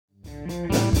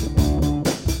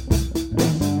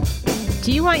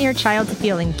Do you want your child to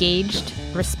feel engaged,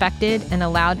 respected, and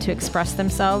allowed to express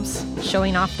themselves,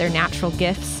 showing off their natural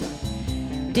gifts?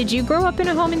 Did you grow up in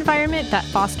a home environment that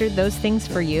fostered those things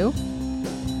for you?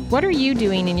 What are you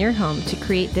doing in your home to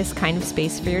create this kind of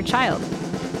space for your child?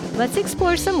 Let's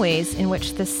explore some ways in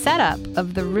which the setup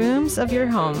of the rooms of your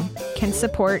home can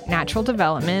support natural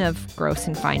development of gross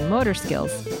and fine motor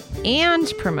skills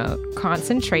and promote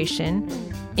concentration,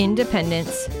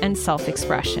 independence, and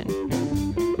self-expression.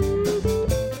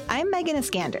 I'm Megan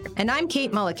Iskander. And I'm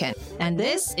Kate Mulliken, and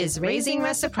this is Raising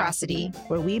Reciprocity,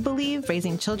 where we believe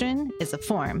raising children is a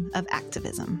form of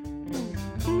activism.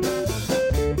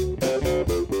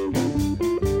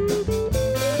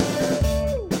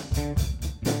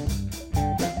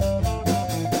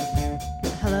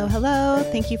 Hello.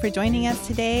 Thank you for joining us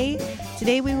today.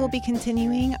 Today we will be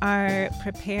continuing our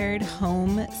Prepared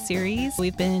Home series.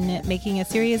 We've been making a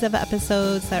series of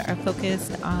episodes that are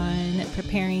focused on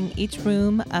preparing each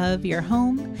room of your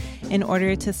home in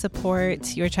order to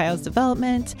support your child's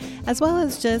development, as well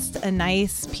as just a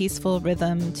nice, peaceful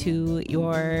rhythm to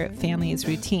your family's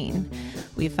routine.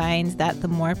 We find that the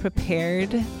more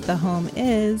prepared the home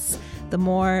is, the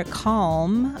more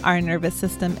calm our nervous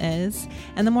system is,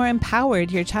 and the more empowered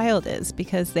your child is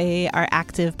because they are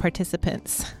active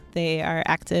participants. They are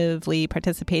actively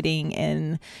participating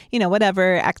in,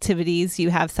 whatever activities you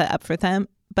have set up for them,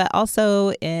 but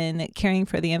also in caring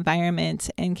for the environment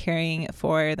and caring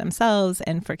for themselves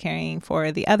and for caring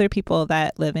for the other people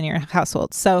that live in your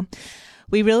household. So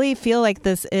we really feel like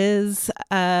this is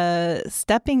a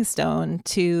stepping stone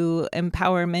to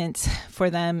empowerment for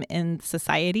them in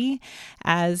society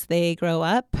as they grow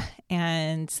up,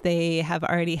 and they have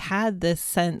already had this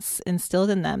sense instilled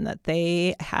in them that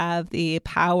they have the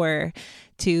power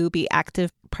to be active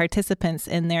participants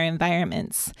in their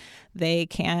environments. They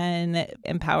can,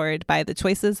 empowered by the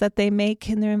choices that they make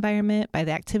in their environment, by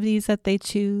the activities that they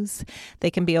choose.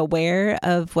 They can be aware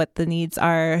of what the needs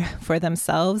are for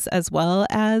themselves as well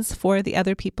as for the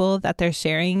other people that they're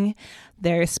sharing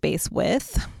their space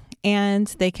with. And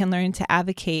they can learn to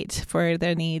advocate for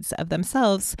their needs of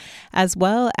themselves, as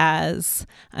well as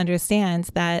understand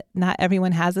that not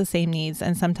everyone has the same needs.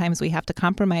 And sometimes we have to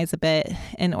compromise a bit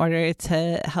in order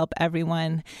to help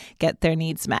everyone get their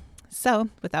needs met. So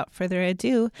without further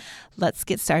ado, let's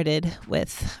get started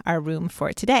with our room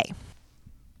for today.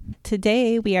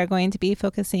 Today, we are going to be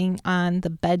focusing on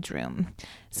the bedroom.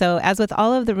 So as with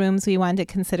all of the rooms, we wanted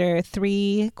to consider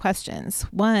 3 questions.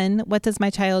 1, what does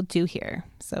my child do here?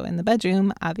 So in the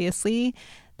bedroom, obviously,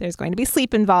 there's going to be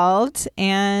sleep involved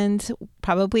and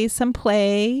probably some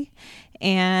play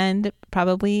and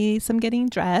probably some getting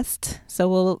dressed. So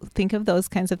we'll think of those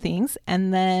kinds of things.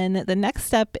 And then the next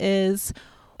step is,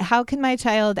 how can my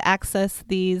child access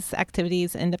these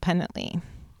activities independently?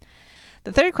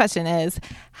 The third question is,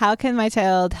 how can my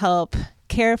child help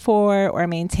care for or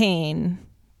maintain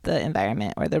the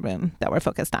environment or the room that we're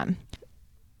focused on?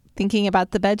 Thinking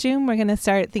about the bedroom, we're going to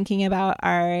start thinking about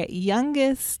our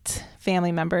youngest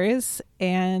family members,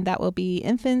 and that will be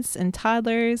infants and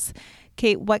toddlers.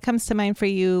 Kate, what comes to mind for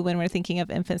you when we're thinking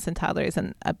of infants and toddlers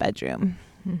in a bedroom?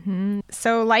 Mm-hmm.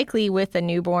 So likely with a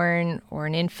newborn or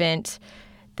an infant,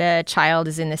 the child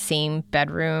is in the same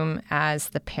bedroom as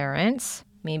the parents.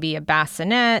 Maybe a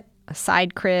bassinet, a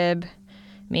side crib,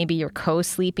 maybe you're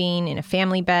co-sleeping in a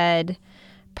family bed.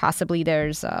 Possibly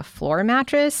there's a floor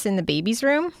mattress in the baby's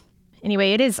room.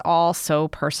 Anyway, it is all so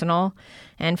personal,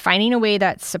 and finding a way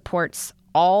that supports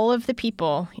all of the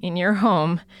people in your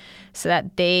home so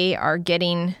that they are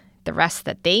getting the rest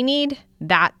that they need,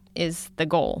 that is the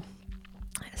goal.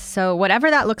 So whatever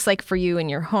that looks like for you in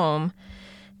your home,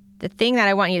 the thing that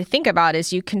I want you to think about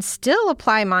is you can still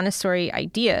apply Montessori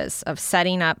ideas of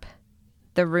setting up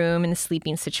the room and the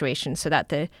sleeping situation so that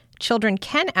the children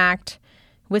can act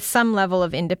with some level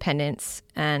of independence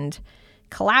and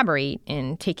collaborate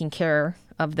in taking care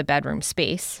of the bedroom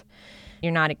space.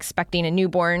 You're not expecting a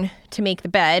newborn to make the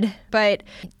bed, but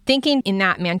thinking in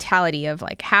that mentality of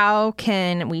like, how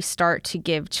can we start to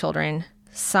give children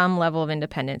some level of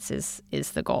independence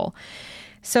is the goal.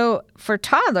 So for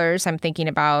toddlers, I'm thinking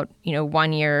about,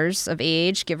 1 year of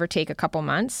age, give or take a couple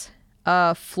months.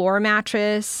 A floor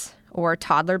mattress or a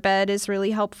toddler bed is really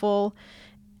helpful.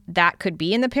 That could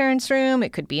be in the parents' room.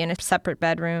 It could be in a separate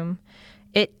bedroom.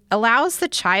 It allows the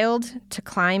child to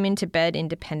climb into bed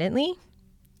independently.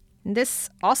 This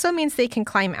also means they can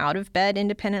climb out of bed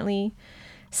independently.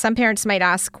 Some parents might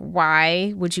ask,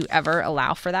 why would you ever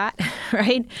allow for that,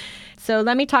 right? So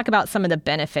let me talk about some of the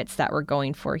benefits that we're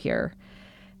going for here.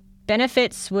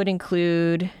 Benefits would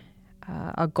include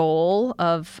a goal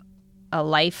of a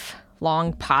life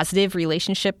long positive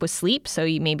relationship with sleep. So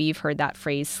maybe you've heard that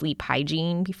phrase sleep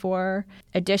hygiene before.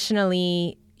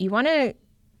 Additionally, you want to,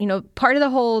 part of the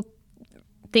whole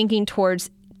thinking towards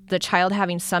the child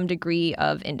having some degree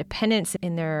of independence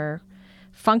in their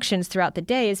functions throughout the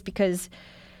day is because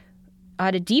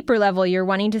at a deeper level, you're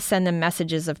wanting to send them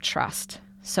messages of trust.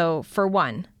 So for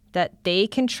one, that they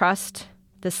can trust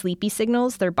the sleepy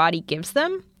signals their body gives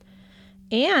them,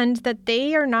 and that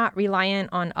they are not reliant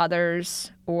on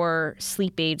others or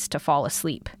sleep aids to fall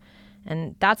asleep.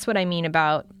 And that's what I mean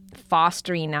about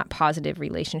fostering that positive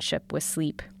relationship with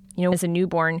sleep. As a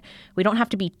newborn, we don't have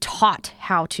to be taught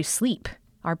how to sleep.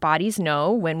 Our bodies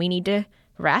know when we need to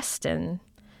rest, and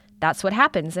that's what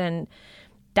happens. And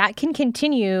that can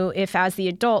continue if, as the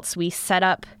adults, we set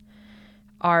up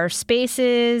our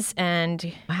spaces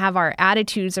and have our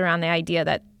attitudes around the idea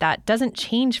that that doesn't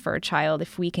change for a child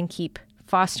if we can keep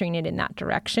fostering it in that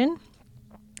direction.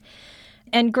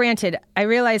 And granted, I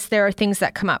realize there are things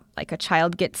that come up, like a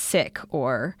child gets sick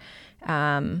or,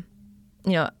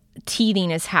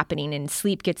 teething is happening and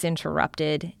sleep gets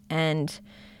interrupted and,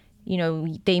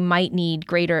 they might need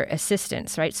greater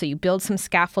assistance, right? So you build some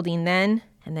scaffolding then,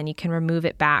 and then you can remove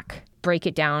it back, break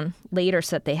it down later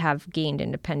so that they have gained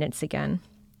independence again.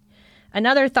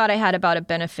 Another thought I had about a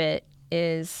benefit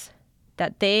is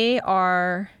that they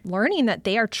are learning that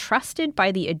they are trusted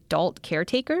by the adult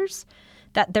caretakers,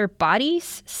 that their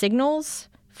body's signals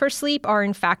for sleep are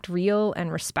in fact real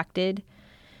and respected.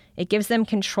 It gives them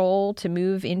control to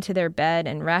move into their bed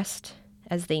and rest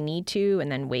as they need to, and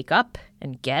then wake up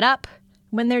and get up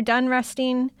when they're done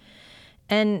resting.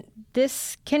 And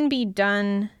this can be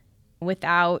done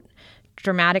without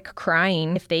dramatic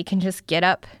crying if they can just get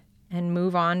up and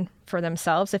move on for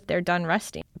themselves if they're done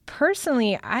resting.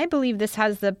 Personally, I believe this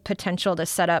has the potential to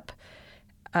set up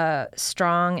a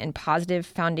strong and positive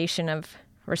foundation of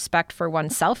respect for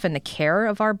oneself and the care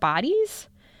of our bodies.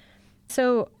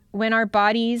 So when our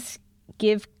bodies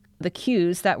give the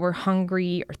cues that we're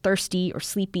hungry or thirsty or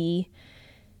sleepy,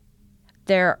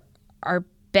 there are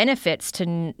benefits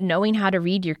to knowing how to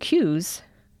read your cues.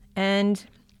 And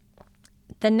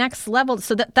the next level,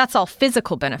 so that's all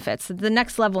physical benefits. The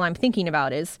next level I'm thinking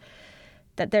about is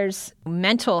that there's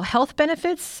mental health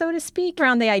benefits, so to speak,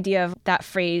 around the idea of that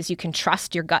phrase, you can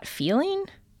trust your gut feeling.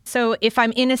 So if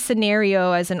I'm in a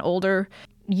scenario as an older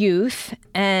youth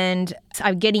and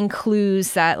I'm getting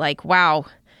clues that like, wow,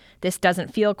 this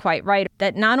doesn't feel quite right,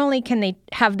 that not only can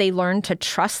they learned to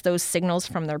trust those signals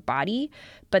from their body,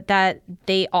 but that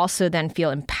they also then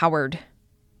feel empowered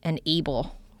and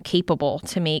capable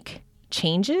to make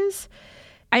changes.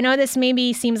 I know this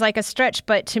maybe seems like a stretch,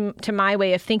 but to my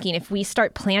way of thinking, if we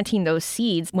start planting those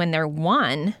seeds when they're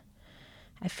one,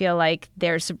 I feel like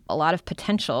there's a lot of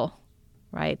potential,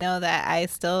 right? I know that I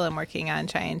still am working on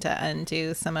trying to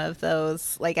undo some of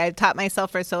those. Like I've taught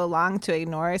myself for so long to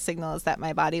ignore signals that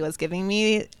my body was giving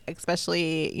me,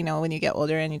 especially, when you get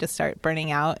older and you just start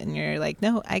burning out and you're like,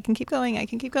 no, I can keep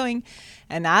going.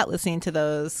 And not listening to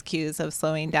those cues of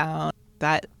slowing down,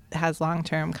 that has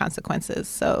long-term consequences.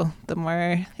 So the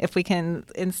more, if we can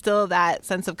instill that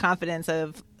sense of confidence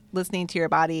of listening to your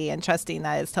body and trusting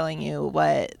that it's telling you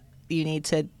what you need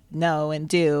to know and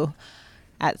do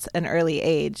at an early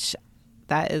age,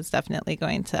 that is definitely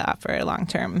going to offer a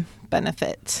long-term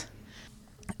benefit.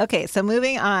 Okay, so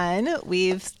moving on,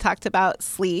 we've talked about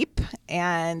sleep,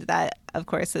 and that, of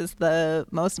course, is the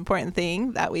most important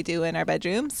thing that we do in our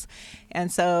bedrooms.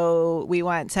 And so we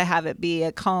want to have it be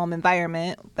a calm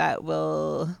environment that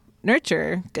will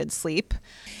nurture good sleep.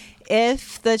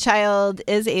 If the child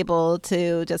is able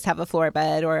to just have a floor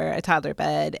bed or a toddler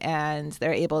bed and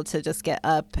they're able to just get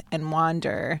up and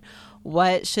wander,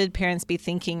 what should parents be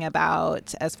thinking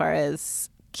about as far as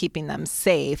keeping them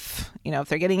safe? If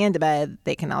they're getting into bed,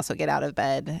 they can also get out of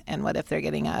bed. And what if they're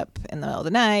getting up in the middle of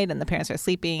the night and the parents are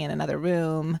sleeping in another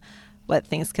room? What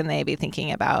things can they be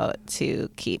thinking about to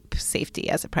keep safety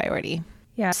as a priority?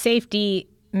 Yeah, safety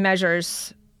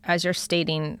measures, as you're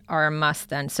stating, are a must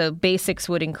then. So basics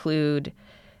would include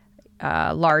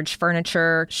large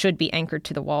furniture should be anchored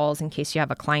to the walls in case you have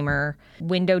a climber.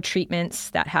 Window treatments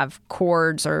that have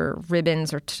cords or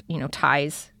ribbons or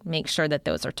ties, make sure that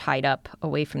those are tied up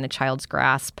away from the child's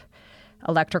grasp.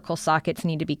 Electrical sockets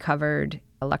need to be covered.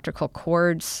 Electrical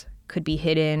cords could be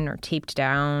hidden or taped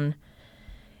down.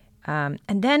 And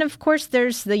then, of course,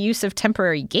 there's the use of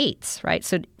temporary gates, right?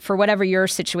 So for whatever your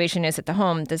situation is at the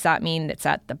home, does that mean it's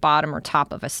at the bottom or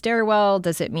top of a stairwell?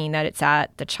 Does it mean that it's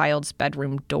at the child's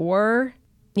bedroom door?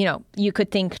 You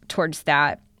could think towards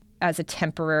that as a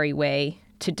temporary way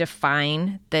to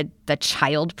define the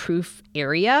child-proof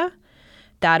area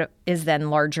that is then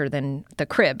larger than the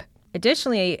crib.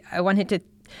 additionally, I wanted to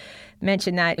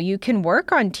mention that you can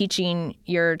work on teaching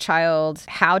your child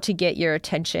how to get your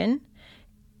attention.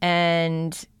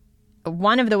 And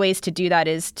one of the ways to do that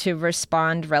is to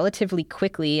respond relatively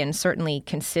quickly and certainly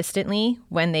consistently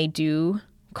when they do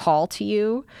call to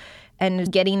you,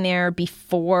 and getting there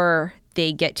before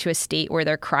they get to a state where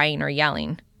they're crying or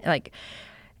yelling. Like,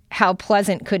 how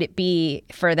pleasant could it be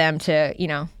for them to,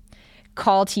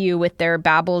 call to you with their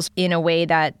babbles in a way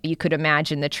that you could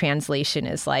imagine the translation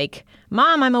is like,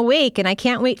 "Mom, I'm awake and I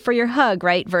can't wait for your hug,"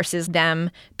 right? Versus them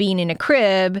being in a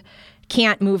crib,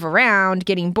 can't move around,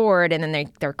 getting bored, and then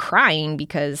they're crying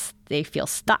because they feel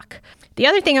stuck. The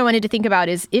other thing I wanted to think about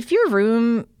is if your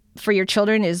room for your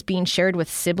children is being shared with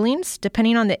siblings,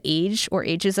 depending on the age or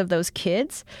ages of those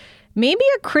kids, maybe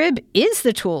a crib is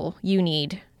the tool you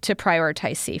need to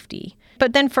prioritize safety.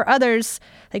 But then for others,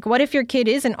 like, what if your kid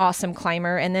is an awesome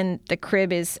climber and then the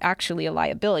crib is actually a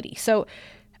liability? So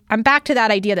I'm back to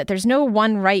that idea that there's no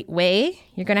one right way.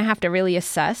 You're going to have to really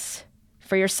assess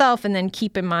for yourself and then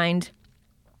keep in mind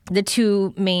the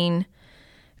two main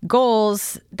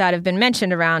goals that have been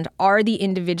mentioned around: are the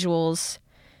individuals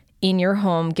in your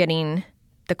home getting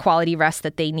the quality rest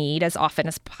that they need as often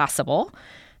as possible?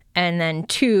 And then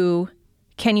 2,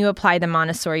 can you apply the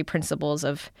Montessori principles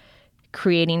of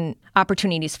creating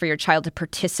opportunities for your child to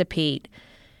participate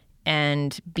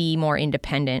and be more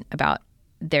independent about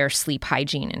their sleep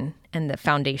hygiene and the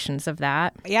foundations of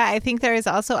that? Yeah, I think there is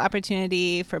also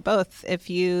opportunity for both. If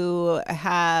you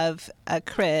have a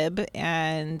crib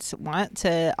and want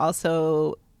to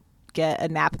also get a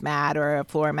nap mat or a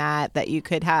floor mat that you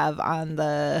could have on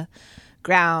the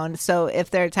ground. So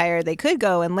if they're tired, they could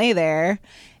go and lay there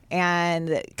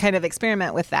and kind of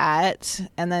experiment with that,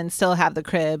 and then still have the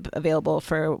crib available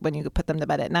for when you put them to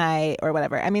bed at night or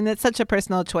whatever. I mean, it's such a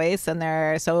personal choice, and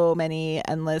there are so many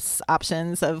endless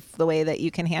options of the way that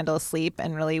you can handle sleep.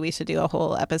 And really, we should do a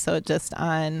whole episode just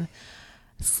on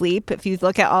sleep. If you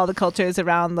look at all the cultures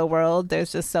around the world,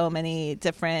 there's just so many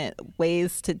different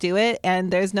ways to do it,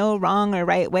 and there's no wrong or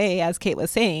right way. As Kate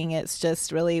was saying, it's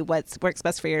just really what works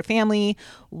best for your family.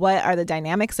 What are the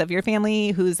dynamics of your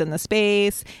family? Who's in the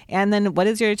space? And then what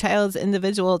is your child's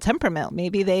individual temperament?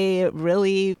 Maybe they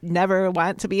really never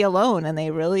want to be alone and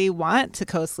they really want to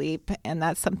co-sleep, and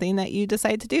that's something that you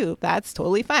decide to do. That's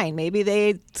totally fine. Maybe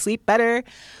they sleep better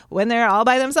when they're all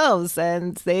by themselves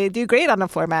and they do great on a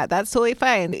floor mat. That's totally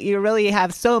fine. You really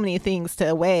have so many things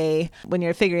to weigh when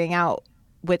you're figuring out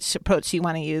which approach you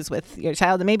want to use with your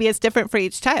child. And maybe it's different for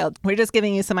each child. We're just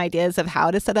giving you some ideas of how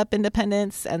to set up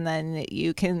independence, and then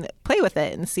you can play with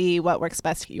it and see what works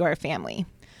best for your family.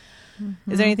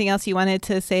 Mm-hmm. Is there anything else you wanted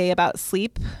to say about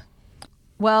sleep?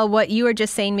 Well, what you were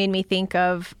just saying made me think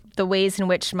of the ways in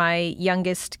which my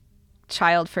youngest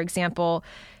child, for example,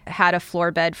 had a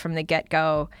floor bed from the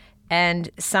get-go. And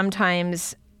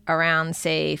sometimes around,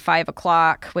 say, 5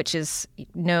 o'clock, which is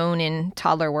known in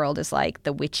toddler world as like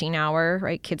the witching hour,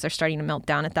 right? Kids are starting to melt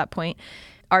down at that point.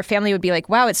 Our family would be like,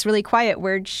 "Wow, it's really quiet.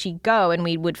 Where'd she go?" And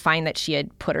we would find that she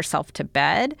had put herself to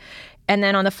bed. And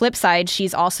then on the flip side,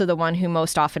 she's also the one who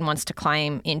most often wants to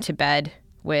climb into bed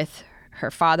with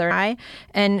her father and I.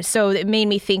 And so it made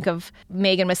me think of,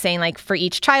 Megan was saying, like, for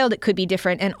each child, it could be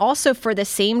different. And also for the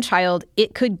same child,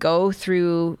 it could go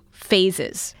through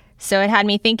phases. So it had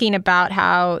me thinking about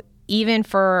how even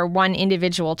for one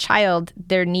individual child,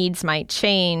 their needs might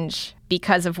change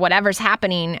because of whatever's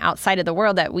happening outside of the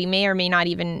world that we may or may not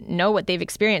even know what they've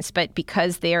experienced. But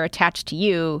because they are attached to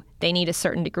you, they need a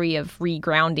certain degree of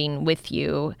regrounding with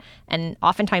you. And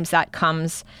oftentimes that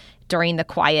comes during the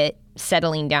quiet,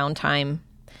 settling down time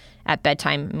at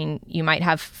bedtime. I mean, you might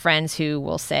have friends who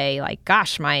will say, like,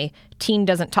 "Gosh, my teen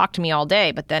doesn't talk to me all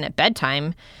day," but then at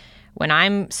bedtime, when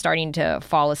I'm starting to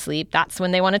fall asleep, that's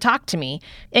when they want to talk to me.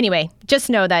 Anyway, just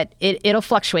know that it'll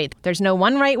fluctuate. There's no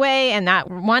one right way, and that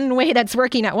one way that's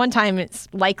working at one time is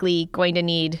likely going to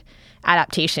need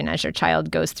adaptation as your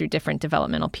child goes through different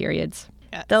developmental periods.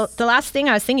 Yes. The last thing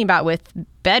I was thinking about with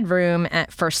bedroom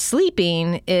for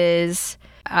sleeping is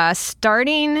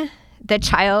starting the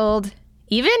child,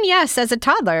 even, yes, as a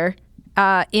toddler,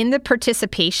 in the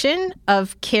participation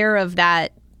of care of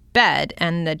that bed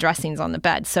and the dressings on the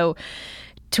bed. So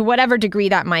to whatever degree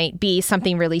that might be,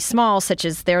 something really small, such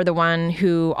as they're the one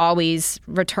who always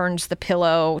returns the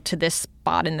pillow to this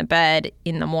spot in the bed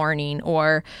in the morning,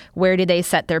 or where do they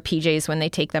set their PJs when they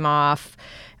take them off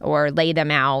or lay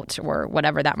them out, or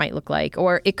whatever that might look like.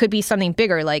 Or it could be something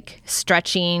bigger, like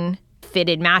stretching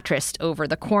fitted mattress over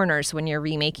the corners when you're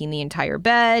remaking the entire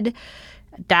bed.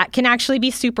 That can actually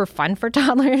be super fun for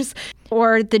toddlers.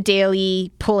 Or the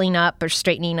daily pulling up or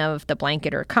straightening of the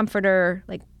blanket or comforter.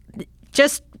 Like,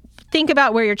 just think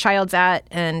about where your child's at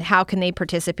and how can they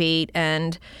participate,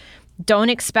 and don't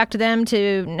expect them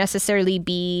to necessarily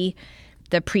be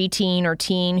the preteen or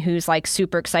teen who's like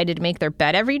super excited to make their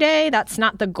bed every day. That's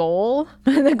not the goal.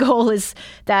 The goal is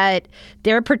that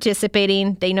they're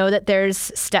participating. They know that there's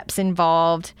steps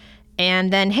involved.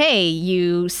 And then, hey,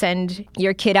 you send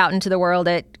your kid out into the world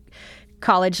at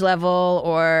college level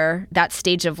or that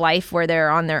stage of life where they're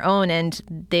on their own and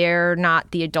they're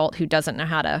not the adult who doesn't know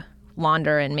how to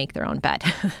launder and make their own bed.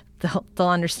 They'll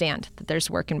understand that there's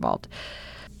work involved.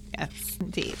 Yes,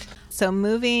 indeed. So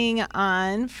moving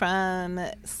on from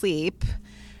sleep,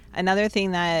 another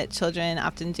thing that children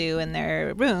often do in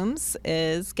their rooms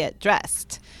is get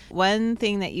dressed. One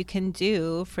thing that you can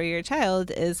do for your child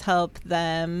is help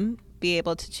them be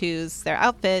able to choose their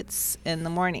outfits in the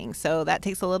morning. So that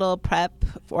takes a little prep,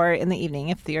 or in the evening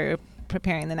if you're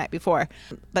preparing the night before.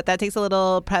 But that takes a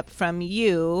little prep from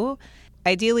you.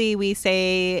 Ideally, we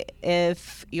say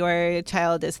if your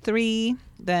child is 3,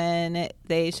 then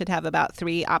they should have about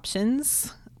 3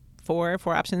 options. Four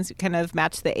options, kind of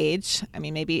match the age. I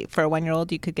mean, maybe for a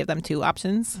 1-year-old, you could give them 2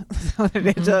 options.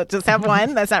 Just have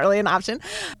one. That's not really an option.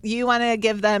 You want to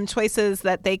give them choices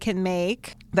that they can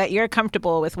make, that you're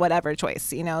comfortable with whatever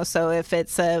choice, So if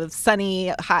it's a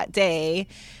sunny, hot day,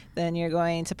 then you're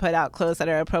going to put out clothes that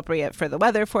are appropriate for the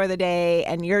weather for the day,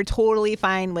 and you're totally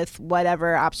fine with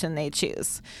whatever option they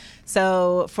choose.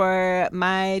 So for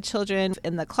my children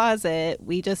in the closet,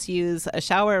 we just use a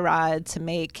shower rod to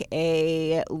make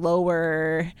a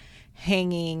lower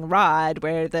hanging rod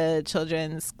where the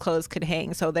children's clothes could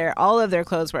hang. So all of their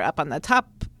clothes were up on the top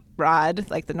rod,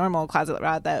 like the normal closet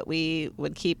rod that we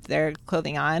would keep their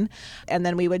clothing on. And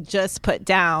then we would just put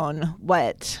down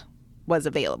what was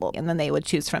available, and then they would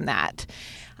choose from that.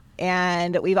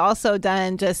 And we've also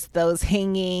done just those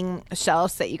hanging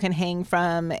shelves that you can hang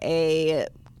from a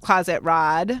closet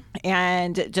rod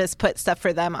and just put stuff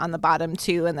for them on the bottom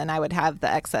too, and then I would have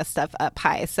the excess stuff up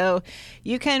high. So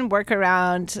you can work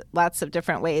around lots of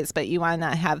different ways, but you want to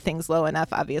have things low enough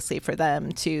obviously for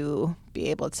them to be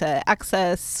able to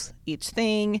access each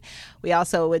thing. We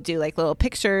also would do like little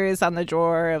pictures on the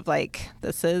drawer of like,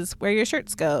 this is where your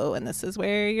shirts go, and this is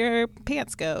where your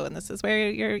pants go, and this is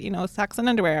where your socks and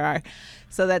underwear are,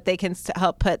 so that they can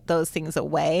help put those things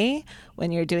away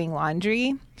when you're doing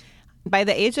laundry. By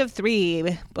the age of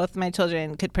 3, both my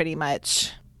children could pretty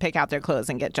much pick out their clothes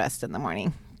and get dressed in the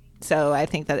morning. So I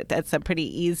think that that's a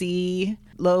pretty easy,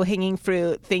 low-hanging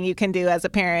fruit thing you can do as a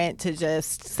parent to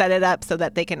just set it up so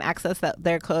that they can access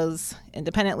their clothes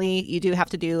independently. You do have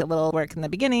to do a little work in the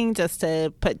beginning just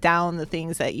to put down the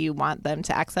things that you want them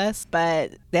to access,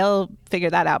 but they'll figure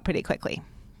that out pretty quickly.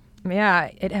 Yeah,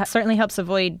 it certainly helps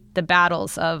avoid the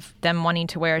battles of them wanting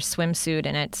to wear a swimsuit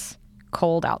and it's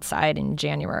cold outside in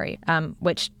January,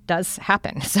 which does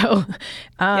happen. So,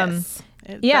 yes,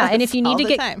 yeah, and if you need to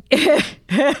get,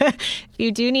 if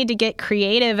you do need to get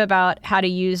creative about how to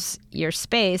use your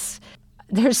space,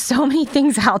 there's so many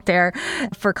things out there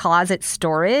for closet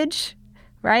storage,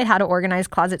 right? How to organize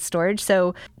closet storage.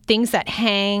 So things that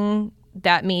hang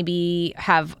that maybe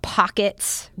have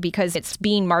pockets because it's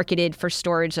being marketed for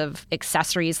storage of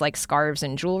accessories like scarves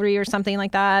and jewelry or something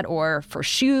like that, or for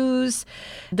shoes.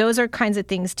 Those are kinds of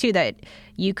things too that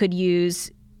you could use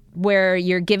where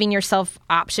you're giving yourself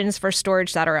options for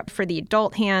storage that are up for the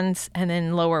adult hands and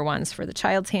then lower ones for the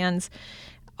child's hands.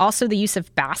 Also the use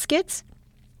of baskets.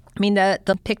 I mean, the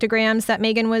pictograms that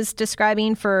Megan was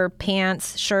describing for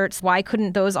pants, shirts, why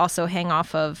couldn't those also hang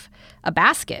off of a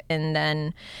basket? And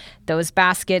then those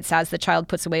baskets, as the child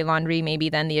puts away laundry, maybe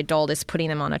then the adult is putting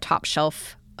them on a top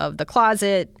shelf of the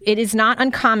closet. It is not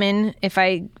uncommon,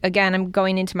 I'm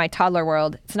going into my toddler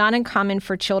world, it's not uncommon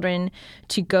for children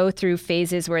to go through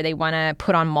phases where they want to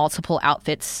put on multiple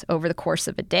outfits over the course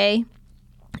of a day.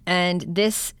 And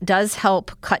this does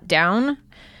help cut down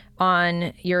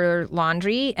on your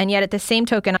laundry. And yet at the same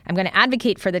token, I'm going to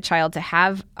advocate for the child to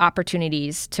have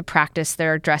opportunities to practice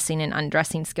their dressing and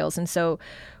undressing skills. And so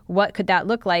what could that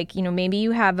look like? Maybe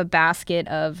you have a basket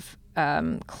of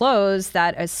clothes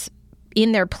that is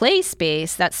in their play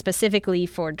space that's specifically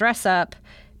for dress up,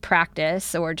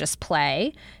 practice, or just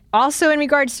play. Also in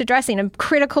regards to dressing, a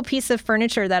critical piece of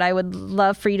furniture that I would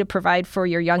love for you to provide for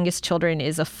your youngest children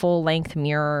is a full-length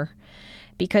mirror,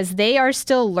 because they are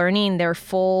still learning their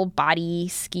full body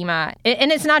schema.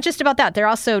 And it's not just about that. They're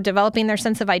also developing their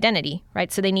sense of identity,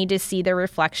 right? So they need to see their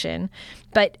reflection.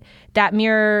 But that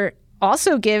mirror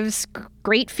also gives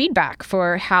great feedback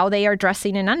for how they are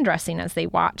dressing and undressing as they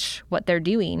watch what they're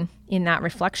doing in that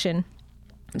reflection.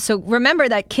 So remember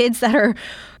that kids that are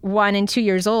 1 and 2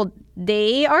 years old,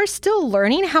 they are still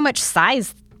learning how much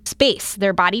space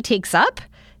their body takes up.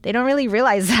 They don't really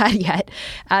realize that yet.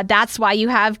 That's why you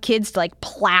have kids like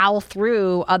plow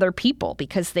through other people,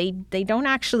 because they don't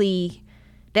actually,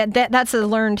 that's a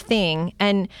learned thing.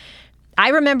 And I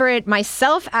remember it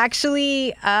myself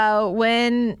actually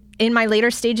when in my later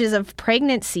stages of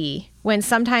pregnancy, when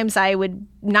sometimes I would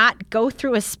not go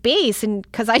through a space and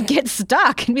because I'd get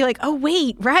stuck and be like, oh,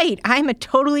 wait, right, I'm a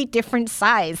totally different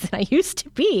size than I used to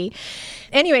be.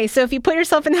 Anyway, so if you put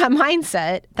yourself in that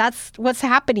mindset, that's what's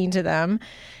happening to them.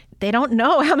 They don't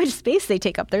know how much space they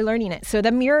take up. They're learning it. So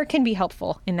the mirror can be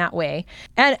helpful in that way.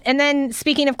 And then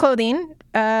speaking of clothing,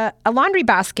 a laundry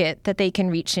basket that they can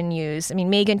reach and use. I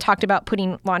mean, Megan talked about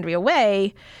putting laundry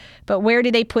away, but where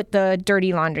do they put the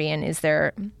dirty laundry in? Is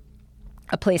there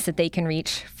a place that they can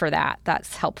reach for that?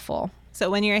 That's helpful. So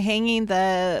when you're hanging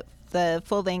the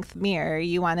full-length mirror,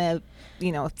 you want to,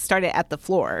 start it at the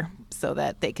floor so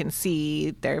that they can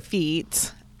see their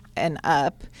feet and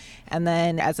up. And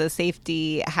then as a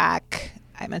safety hack,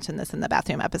 I mentioned this in the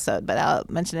bathroom episode, but I'll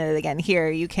mention it again here.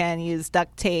 You can use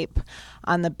duct tape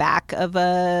on the back of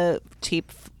a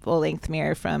cheap full-length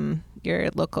mirror from your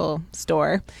local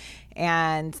store,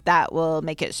 and that will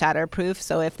make it shatterproof.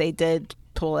 So if they did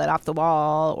pull it off the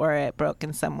wall or it broke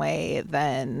in some way,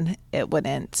 then it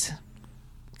wouldn't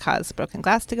cause broken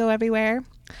glass to go everywhere.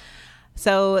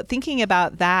 So thinking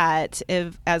about that,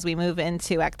 as we move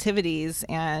into activities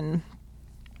and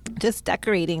just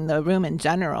decorating the room in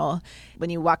general, when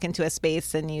you walk into a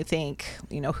space and you think,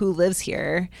 who lives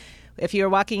here? If you're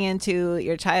walking into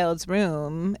your child's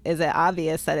room, is it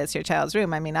obvious that it's your child's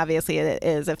room? I mean, obviously it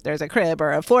is if there's a crib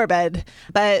or a floor bed,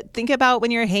 but think about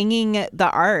when you're hanging the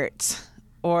art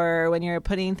or when you're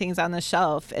putting things on the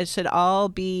shelf, it should all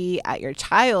be at your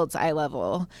child's eye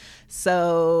level.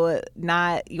 So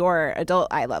not your adult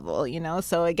eye level,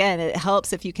 So again, it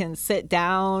helps if you can sit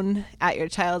down at your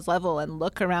child's level and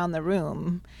look around the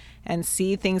room and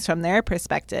see things from their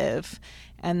perspective.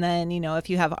 And then, if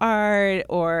you have art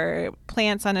or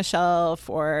plants on a shelf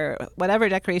or whatever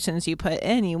decorations you put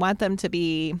in, you want them to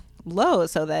be low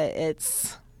so that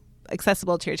it's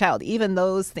accessible to your child. Even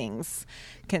those things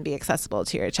can be accessible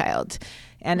to your child.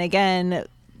 And again,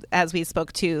 as we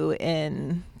spoke to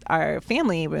in our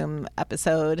family room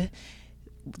episode,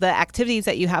 the activities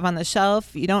that you have on the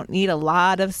shelf, you don't need a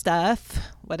lot of stuff.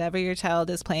 Whatever your child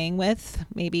is playing with,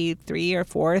 maybe 3 or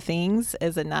 4 things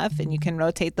is enough, and you can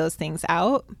rotate those things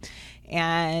out.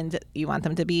 And you want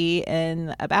them to be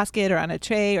in a basket or on a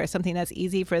tray or something that's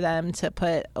easy for them to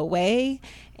put away,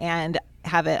 and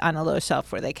have it on a low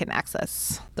shelf where they can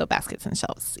access the baskets and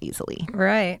shelves easily.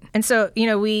 Right. And so,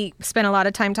 we spent a lot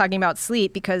of time talking about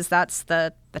sleep because that's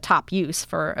the top use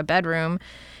for a bedroom.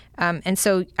 And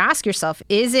so ask yourself,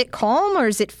 is it calm or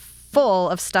is it full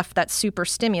of stuff that's super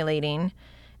stimulating?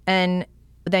 And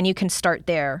then you can start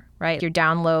there, right? You're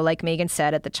down low, like Megan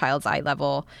said, at the child's eye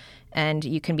level. And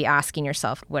you can be asking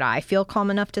yourself, would I feel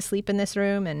calm enough to sleep in this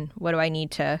room? And what do I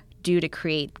need to do to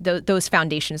create those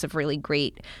foundations of really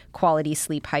great quality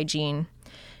sleep hygiene?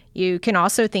 You can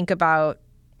also think about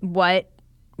what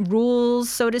rules,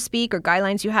 so to speak, or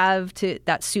guidelines you have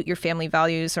that suit your family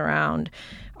values around,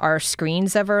 are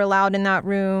screens ever allowed in that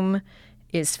room?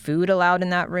 Is food allowed in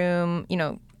that room?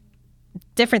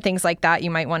 Different things like that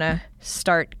you might want to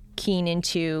start keying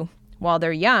into while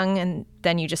they're young, and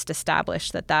then you just establish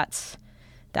that that's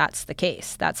the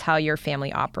case. That's how your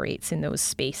family operates in those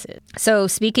spaces. So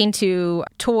speaking to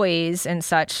toys and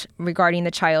such, regarding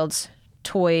the child's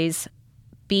toys,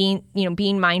 being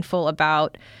mindful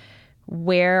about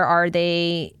where are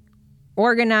they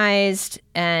organized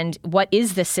and what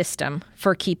is the system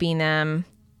for keeping them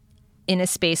in a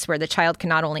space where the child can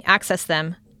not only access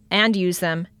them and use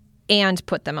them and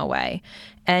put them away.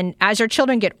 And as your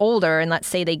children get older, and let's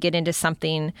say they get into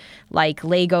something like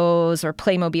Legos or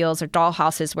Playmobiles or doll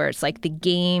houses, where it's like the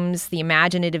games, the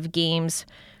imaginative games,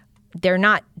 they're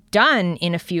not done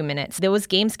in a few minutes. Those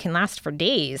games can last for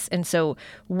days. And so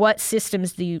what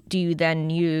systems do you then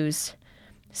use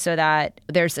so that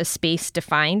there's a space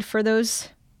defined for those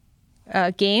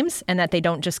games and that they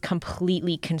don't just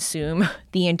completely consume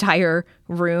the entire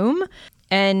room?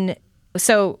 And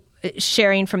so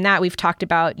sharing from that, we've talked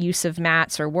about use of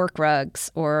mats or work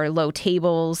rugs or low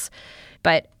tables.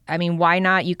 But I mean, why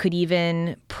not? You could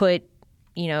even put,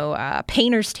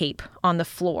 painter's tape on the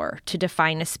floor to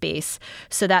define a space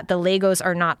so that the Legos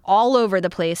are not all over the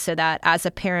place, so that as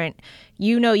a parent,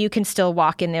 you can still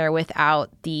walk in there without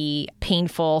the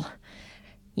painful,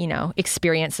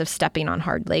 experience of stepping on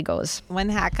hard Legos. One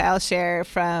hack I'll share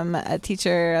from a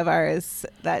teacher of ours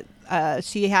that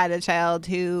she had a child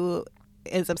who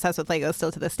is obsessed with Legos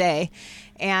still to this day.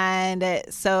 And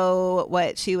so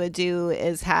what she would do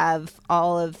is have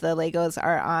all of the Legos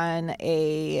are on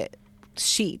a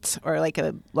sheet or like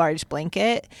a large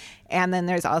blanket. And then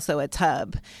there's also a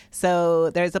tub. So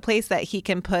there's a place that he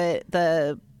can put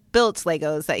the built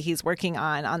Legos that he's working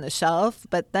on the shelf,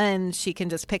 but then she can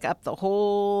just pick up the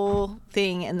whole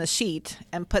thing in the sheet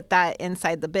and put that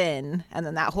inside the bin, and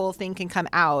then that whole thing can come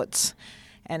out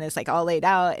and it's like all laid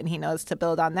out, and he knows to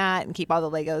build on that and keep all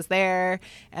the Legos there,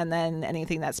 and then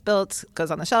anything that's built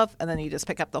goes on the shelf, and then you just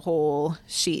pick up the whole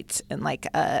sheet in like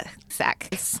a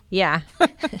sack. Yeah.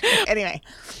 Anyway,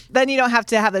 then you don't have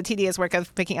to have the tedious work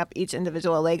of picking up each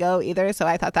individual Lego either, so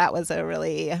I thought that was a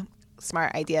really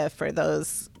smart idea for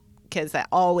those kids that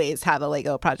always have a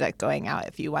Lego project going out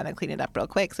if you want to clean it up real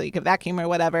quick so you can vacuum or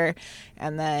whatever.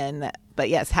 And then, but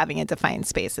yes, having a defined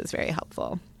space is very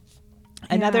helpful.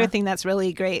 Yeah. Another thing that's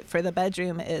really great for the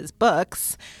bedroom is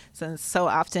books, since so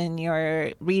often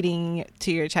you're reading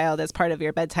to your child as part of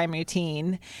your bedtime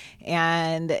routine.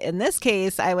 And in this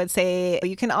case, I would say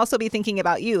you can also be thinking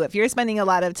about you. If you're spending a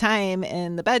lot of time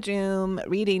in the bedroom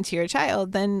reading to your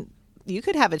child, then you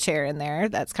could have a chair in there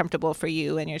that's comfortable for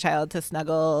you and your child to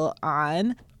snuggle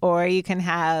on, or you can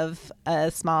have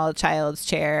a small child's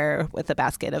chair with a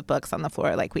basket of books on the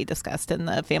floor like we discussed in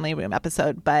the family room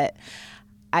episode. But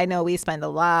I know we spend a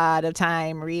lot of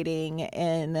time reading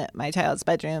in my child's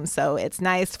bedroom, so it's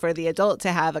nice for the adult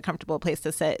to have a comfortable place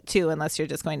to sit too, unless you're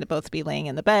just going to both be laying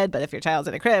in the bed. But if your child's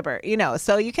in a crib or,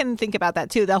 so you can think about that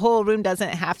too. The whole room doesn't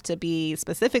have to be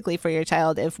specifically for your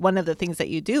child if one of the things that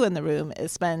you do in the room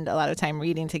is spend a lot of time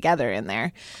reading together in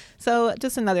there. So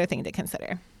just another thing to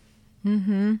consider.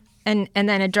 Mm-hmm. And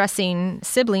then addressing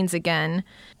siblings again,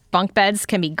 bunk beds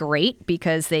can be great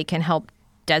because they can help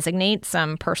designate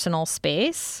some personal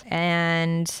space,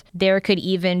 and there could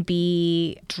even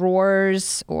be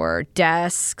drawers or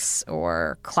desks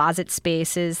or closet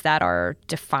spaces that are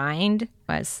defined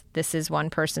as this is one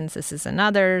person's, this is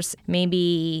another's.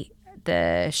 Maybe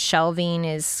the shelving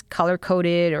is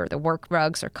color-coded or the work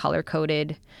rugs are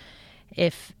color-coded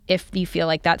if you feel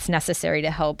like that's necessary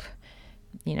to help,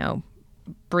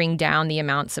 bring down the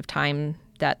amounts of time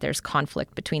that there's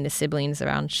conflict between the siblings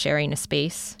around sharing a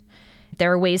space.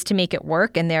 There are ways to make it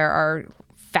work, and there are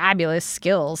fabulous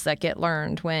skills that get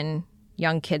learned when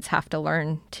young kids have to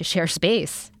learn to share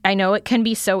space. I know it can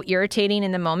be so irritating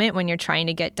in the moment when you're trying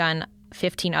to get done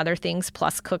 15 other things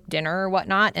plus cook dinner or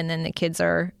whatnot, and then the kids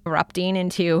are erupting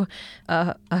into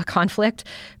a conflict.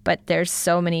 But there's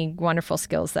so many wonderful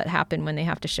skills that happen when they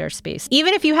have to share space.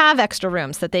 Even if you have extra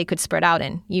rooms that they could spread out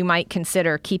in, you might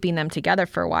consider keeping them together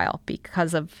for a while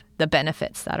because of the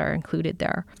benefits that are included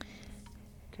there.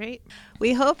 Great.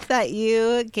 We hope that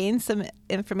you gain some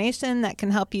information that can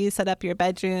help you set up your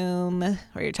bedroom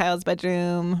or your child's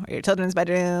bedroom or your children's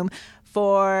bedroom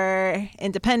for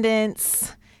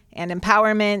independence and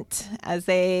empowerment as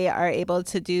they are able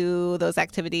to do those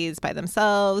activities by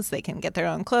themselves. They can get their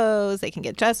own clothes. They can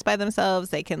get dressed by themselves.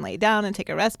 They can lay down and take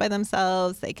a rest by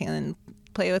themselves. They can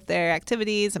play with their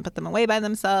activities and put them away by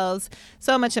themselves.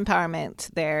 So much empowerment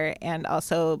there, and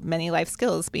also many life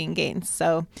skills being gained.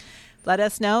 So let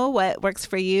us know what works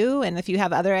for you. And if you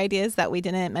have other ideas that we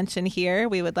didn't mention here,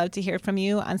 we would love to hear from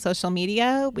you on social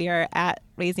media. We are at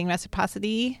Raising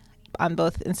Reciprocity on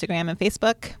both Instagram and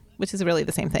Facebook, which is really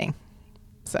the same thing.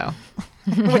 So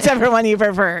whichever one you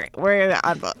prefer, we're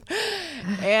on both.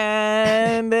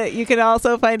 And you can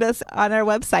also find us on our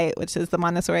website, which is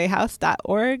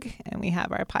themontessorihouse.org. And we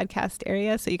have our podcast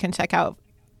area, so you can check out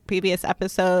previous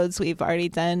episodes. We've already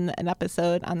done an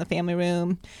episode on the family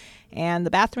room and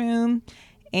the bathroom,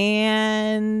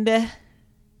 and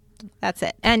that's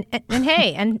it. And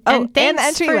hey, and thanks and the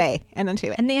entryway. And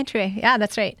the entryway. Yeah,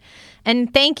 that's right.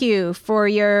 And thank you for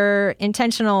your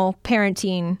intentional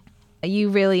parenting.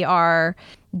 You really are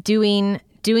doing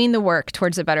the work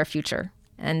towards a better future.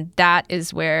 And that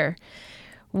is where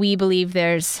we believe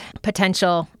there's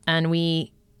potential, and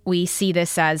we see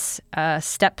this as a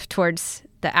step towards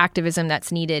the activism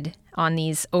that's needed on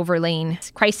these overlaying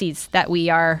crises that we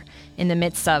are in the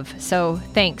midst of. So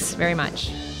thanks very much.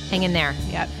 Hang in there.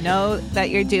 Yep. Know that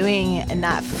you're doing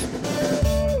enough.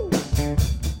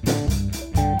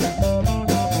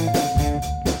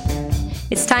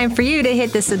 It's time for you to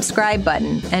hit the subscribe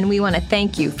button, and we want to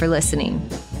thank you for listening.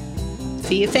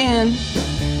 See you soon.